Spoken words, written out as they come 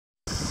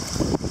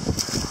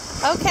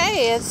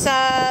Okay, it's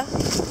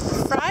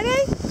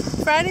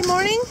Friday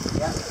morning.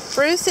 Yeah.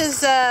 Bruce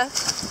is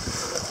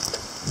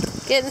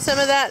getting some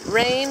of that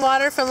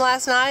rainwater from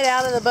last night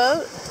out of the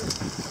boat.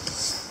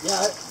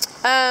 Yeah.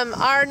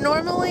 Our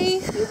normally...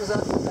 It was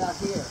up about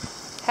here.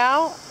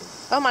 How?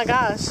 Oh my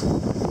gosh.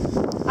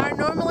 Our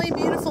normally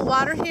beautiful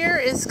water here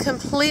is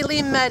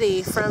completely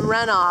muddy from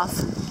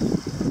runoff.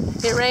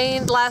 It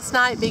rained last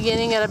night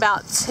beginning at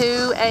about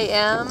 2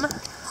 a.m.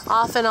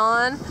 off and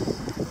on.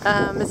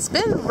 It's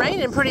been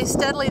raining pretty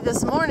steadily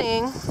this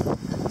morning,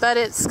 but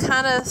it's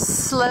kind of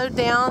slowed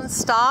down,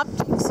 stopped.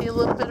 You can see a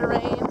little bit of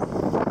rain.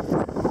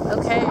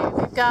 Okay,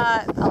 we've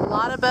got a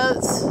lot of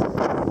boats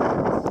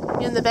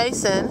in the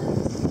basin.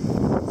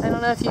 I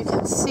don't know if you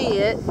can see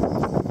it.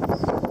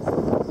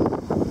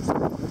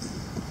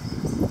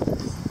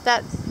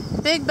 That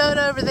big boat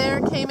over there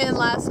came in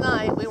last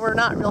night. We were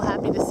not real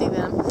happy to see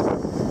them.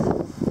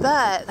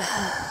 But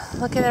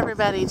look at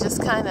everybody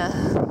just kind of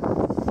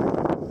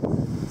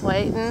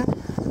waiting,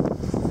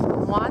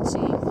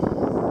 watching.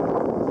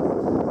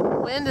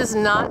 Wind is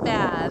not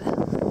bad.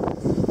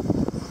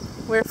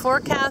 We're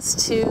forecast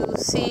to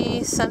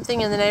see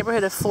something in the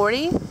neighborhood of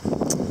 40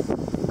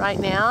 right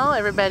now.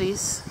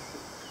 Everybody's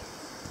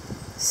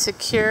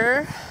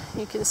secure.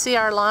 You can see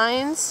our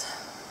lines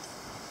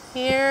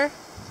here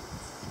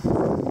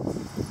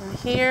and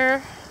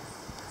here.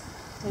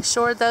 We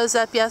shored those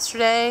up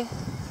yesterday.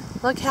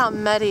 Look how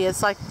muddy,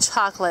 it's like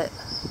chocolate.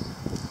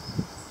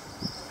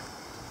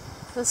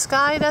 The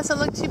sky doesn't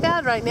look too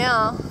bad right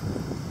now.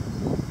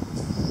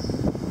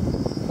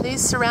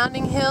 These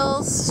surrounding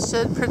hills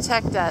should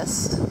protect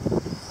us,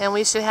 and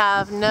we should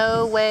have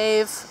no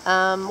wave.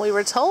 We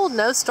were told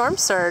no storm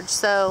surge,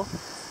 so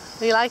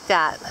we like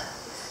that.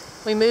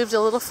 We moved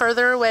a little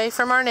further away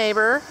from our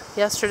neighbor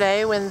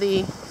yesterday when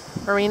the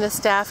marina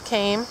staff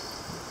came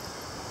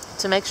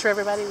to make sure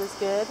everybody was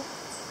good.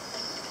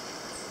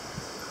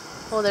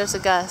 Oh, there's a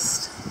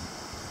gust.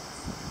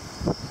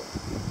 I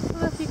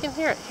don't know if you can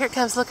hear it. Here it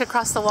comes. Look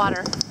across the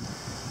water.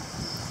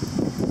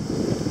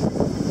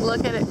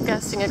 Look at it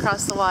gusting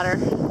across the water.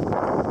 Woo!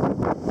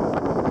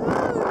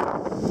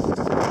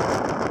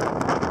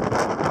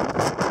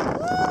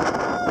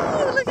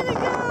 Look at it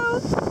go!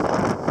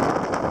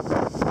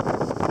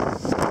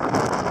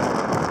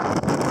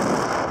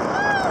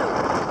 Woo!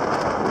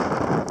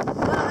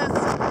 Wow, that's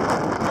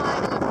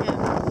fine looking.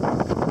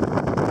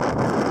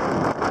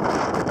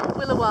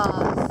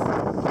 Willow.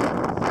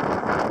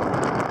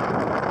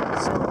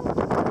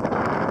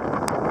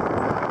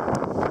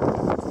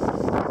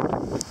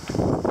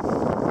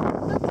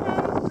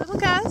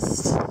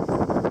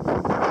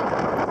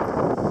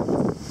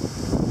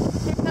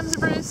 Here comes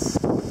Bruce.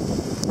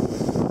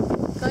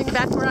 Going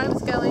back where I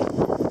was going.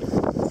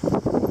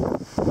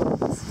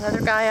 There's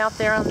another guy out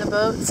there on the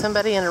boat.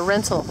 Somebody in a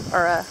rental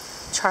or a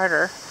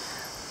charter.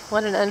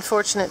 What an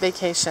unfortunate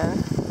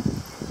vacation.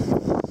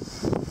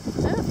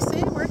 Oh,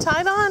 see, we're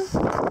tied on.